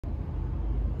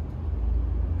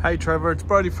Hey Trevor, it's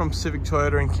Brody from Pacific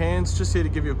Toyota in Cairns. Just here to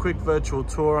give you a quick virtual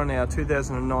tour on our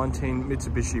 2019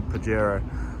 Mitsubishi Pajero.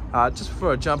 Just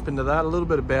before I jump into that, a little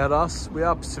bit about us. We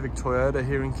are Pacific Toyota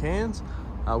here in Cairns.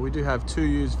 We do have two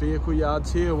used vehicle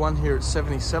yards here, one here at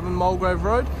 77 Mulgrave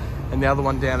Road and the other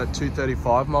one down at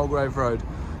 235 Mulgrave Road.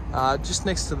 Just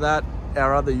next to that,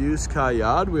 our other used car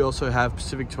yard, we also have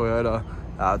Pacific Toyota,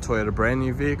 Toyota brand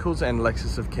new vehicles and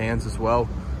Lexus of Cairns as well.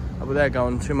 Without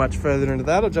going too much further into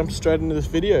that, I'll jump straight into this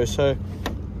video. So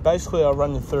basically I'll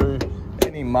run you through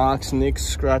any marks, nicks,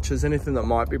 scratches, anything that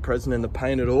might be present in the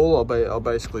paint at all. I'll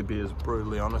basically be as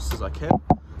brutally honest as I can,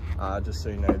 just so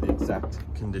you know the exact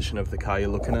condition of the car you're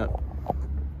looking at.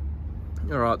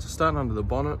 All right, so starting under the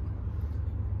bonnet,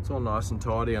 it's all nice and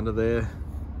tidy under there.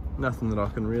 Nothing that I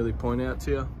can really point out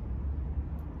to you.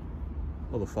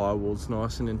 All the firewall's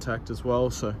nice and intact as well,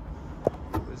 so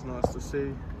it's nice to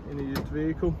see in a used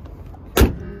vehicle.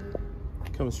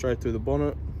 Coming straight through the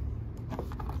bonnet,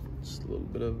 just a little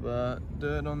bit of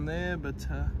dirt on there, but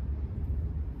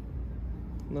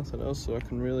nothing else that I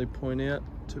can really point out,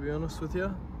 to be honest with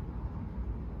you.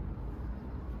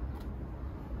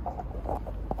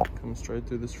 Coming straight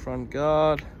through this front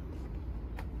guard.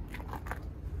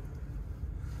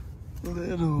 Look at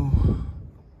that, I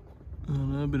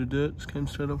don't know, a bit of dirt just came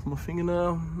straight off my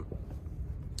fingernail.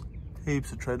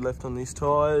 Heaps of tread left on these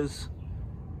tyres,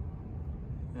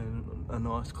 and a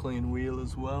nice clean wheel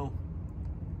as well,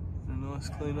 and a nice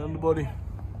clean underbody.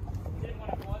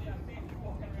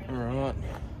 Alright,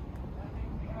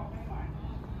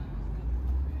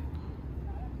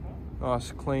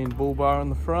 nice clean bull bar on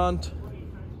the front.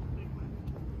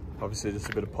 Obviously just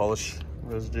a bit of polish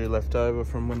residue left over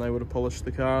from when they would have polished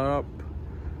the car up.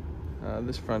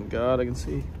 This front guard, I can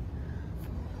see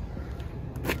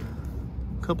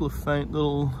couple of faint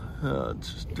little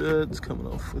just dirts coming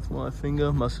off with my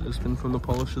finger. Must have just been from the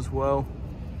polish as well.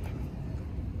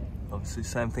 Obviously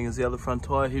same thing as the other front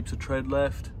tyre, heaps of tread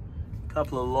left.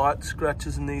 Couple of light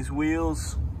scratches in these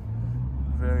wheels,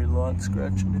 very light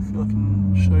scratching if I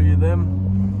can show you them.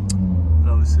 And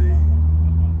obviously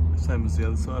same as the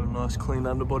other side, a nice clean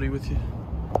underbody with you.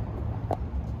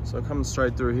 So coming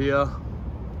straight through here,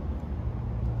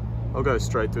 I'll go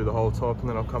straight through the whole top and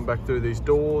then I'll come back through these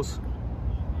doors.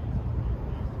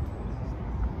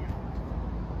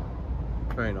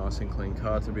 Very nice and clean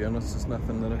car, to be honest. There's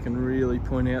nothing that I can really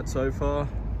point out so far.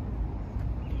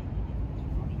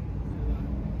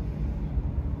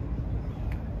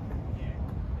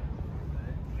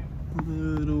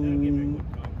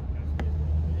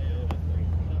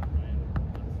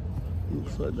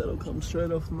 Looks like that'll come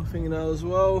straight off my fingernail as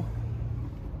well.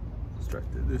 Straight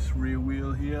through this rear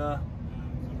wheel here.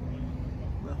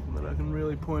 Nothing that I can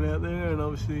really point out there, and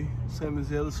obviously same as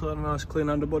the other side, a nice clean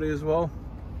underbody as well.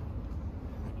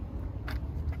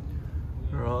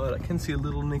 Alright, I can see a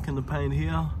little nick in the paint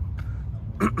here.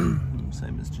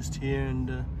 Same as just here,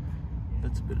 and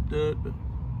that's a bit of dirt, but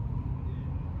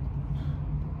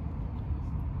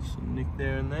some nick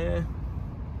there and there.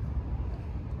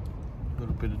 A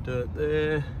little bit of dirt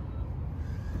there,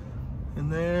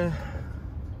 and there,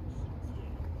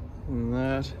 and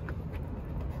that.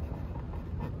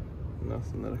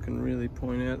 Nothing that I can really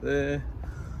point out there.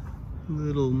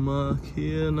 Little mark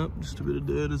here, nope, just a bit of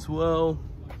dirt as well.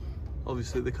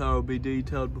 Obviously the car will be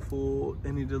detailed before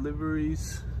any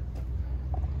deliveries.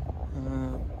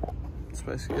 That's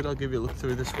basically it. I'll give you a look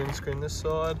through this windscreen this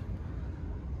side.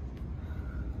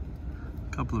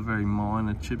 A couple of very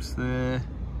minor chips there.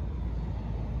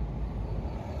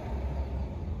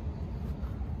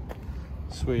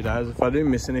 Sweet as. If I do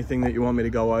miss anything that you want me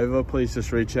to go over, please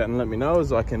just reach out and let me know,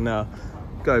 as I can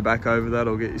go back over that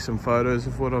or get you some photos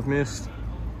of what I've missed.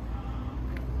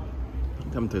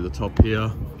 Come through the top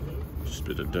here. Just a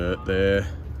bit of dirt there.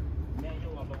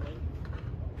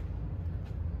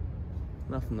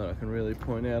 Nothing that I can really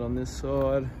point out on this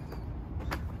side.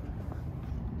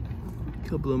 A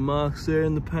couple of marks there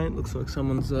in the paint. Looks like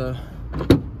someone's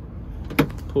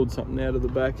pulled something out of the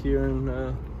back here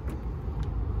and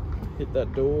hit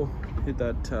that door, hit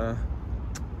that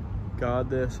guard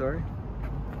there, sorry.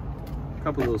 A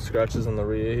couple of little scratches on the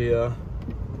rear here.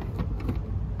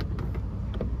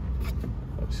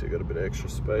 Obviously got a bit of extra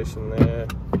space in there.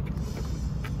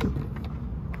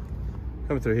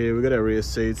 Coming through here, we've got our rear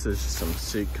seats. There's just some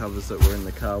seat covers that were in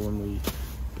the car when we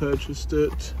purchased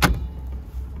it.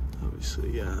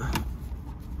 Obviously,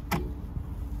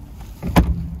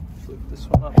 flip this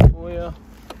one up for you.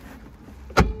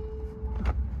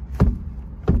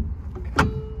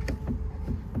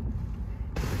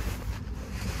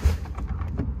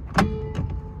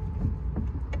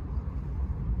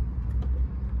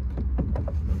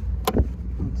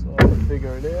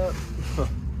 figure it out.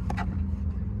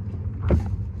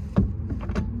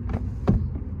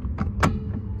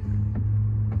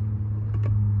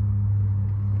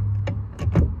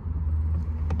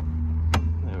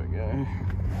 There we go.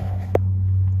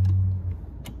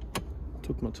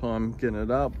 Took my time getting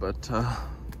it up, but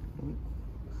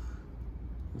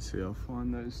let's see, I'll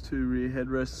find those two rear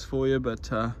headrests for you, but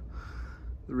the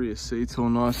rear seats all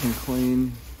nice and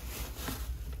clean.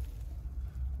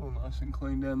 All nice and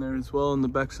clean down there as well, and the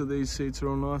backs of these seats are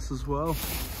all nice as well.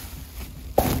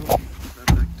 Put that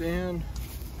back down.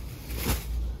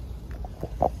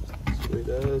 Sweet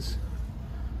as.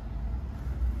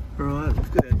 Alright,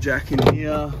 we've got our jack in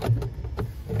here.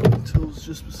 Tools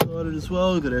just beside it as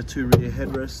well. We've got our two rear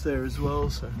headrests there as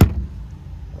well, so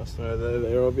nice to know they're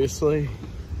there obviously.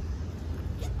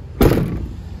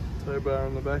 Tow bar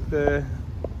in the back there.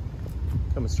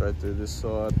 Coming straight through this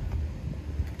side.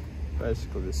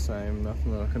 Basically the same,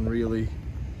 nothing that I can really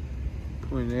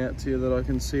point out to you that I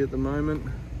can see at the moment.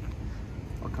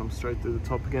 I'll come straight through the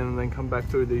top again and then come back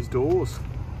through these doors.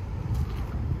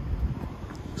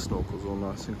 Snorkel's all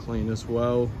nice and clean as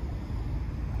well.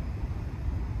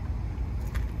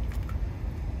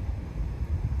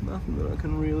 Nothing that I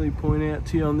can really point out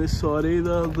to you on this side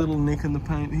either. Little nick in the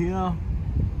paint here.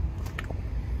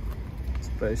 It's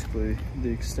basically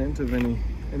the extent of any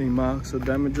marks or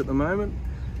damage at the moment.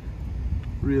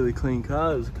 Really clean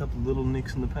car. There's a couple of little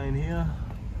nicks in the paint here.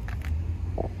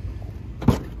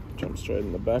 Jump straight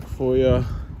in the back for you.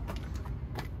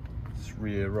 This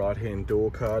rear right hand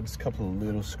door card, just a couple of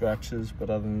little scratches,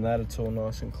 but other than that it's all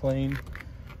nice and clean.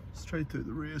 Straight through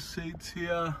the rear seats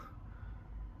here.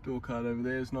 Door card over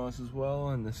there is nice as well,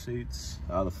 and the seats,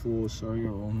 the floors, sorry,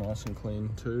 are all nice and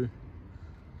clean too.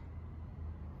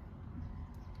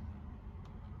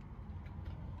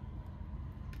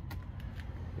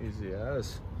 Easy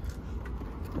as.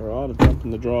 Alright, I'll jump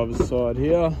on the driver's side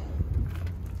here.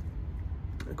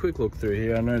 A quick look through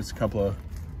here. I noticed a couple of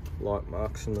light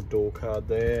marks on the door card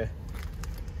there.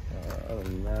 Other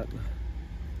than that,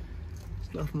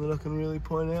 there's nothing that I can really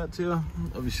point out to you.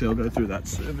 Obviously I'll go through that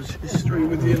service history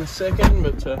with you in a second,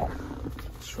 but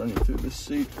just running through the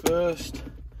seat first.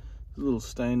 There's a little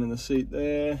stain in the seat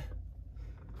there.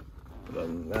 But other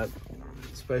than that,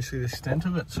 it's basically the extent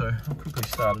of it, so I'll quickly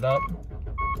start it up.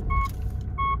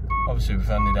 Obviously we've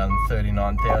only done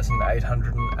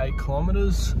 39,808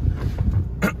 kilometers.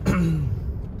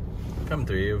 Come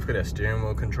through here, we've got our steering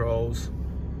wheel controls.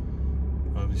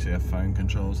 Obviously our phone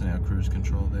controls and our cruise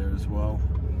control there as well.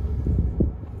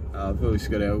 We've also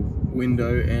got our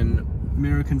window and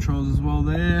mirror controls as well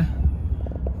there.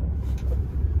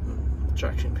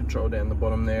 Traction control down the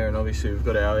bottom there, and obviously we've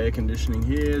got our air conditioning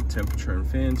here, temperature and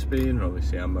fan speed, and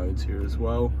obviously our modes here as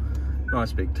well.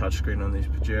 Nice big touchscreen on these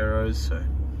Pajeros, so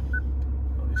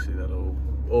obviously that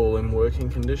all in working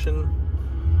condition.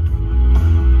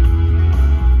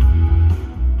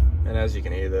 And as you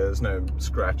can hear, there's no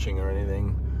scratching or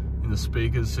anything in the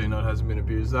speakers, so it hasn't been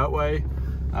abused that way.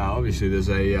 Obviously there's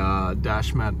a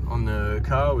dash mat on the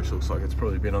car, which looks like it's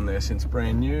probably been on there since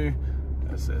brand new,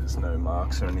 as there's no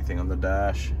marks or anything on the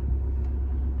dash.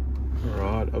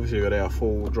 Alright, obviously we've got our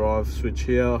four-wheel drive switch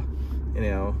here and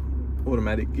our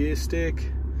automatic gear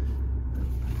stick.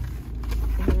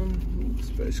 That's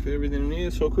basically everything in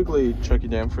here, so I'll quickly chuck you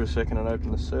down for a second and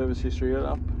open the service history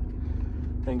up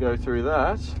and go through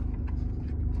that.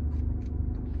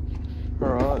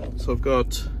 Alright, so I've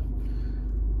got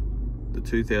the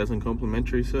 2,000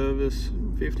 complimentary service,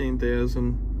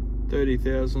 15,000,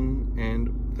 30,000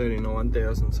 and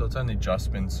 39,000, so it's only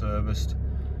just been serviced,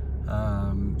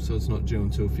 so it's not due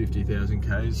until 50,000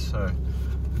 Ks, so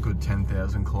a good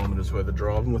 10,000 kilometers worth of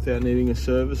driving without needing a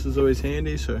service is always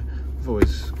handy. So we've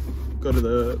always got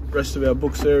the rest of our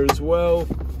books there as well.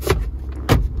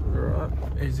 Alright,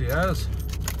 easy as.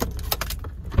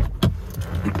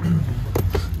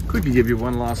 Quickly give you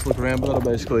one last look around, but that'll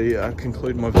basically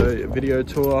conclude my video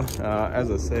tour. As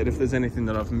I said, if there's anything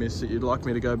that I've missed that you'd like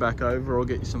me to go back over or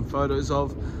get you some photos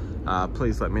of,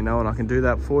 please let me know and I can do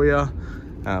that for you.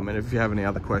 And if you have any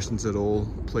other questions at all,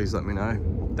 please let me know.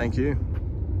 Thank you.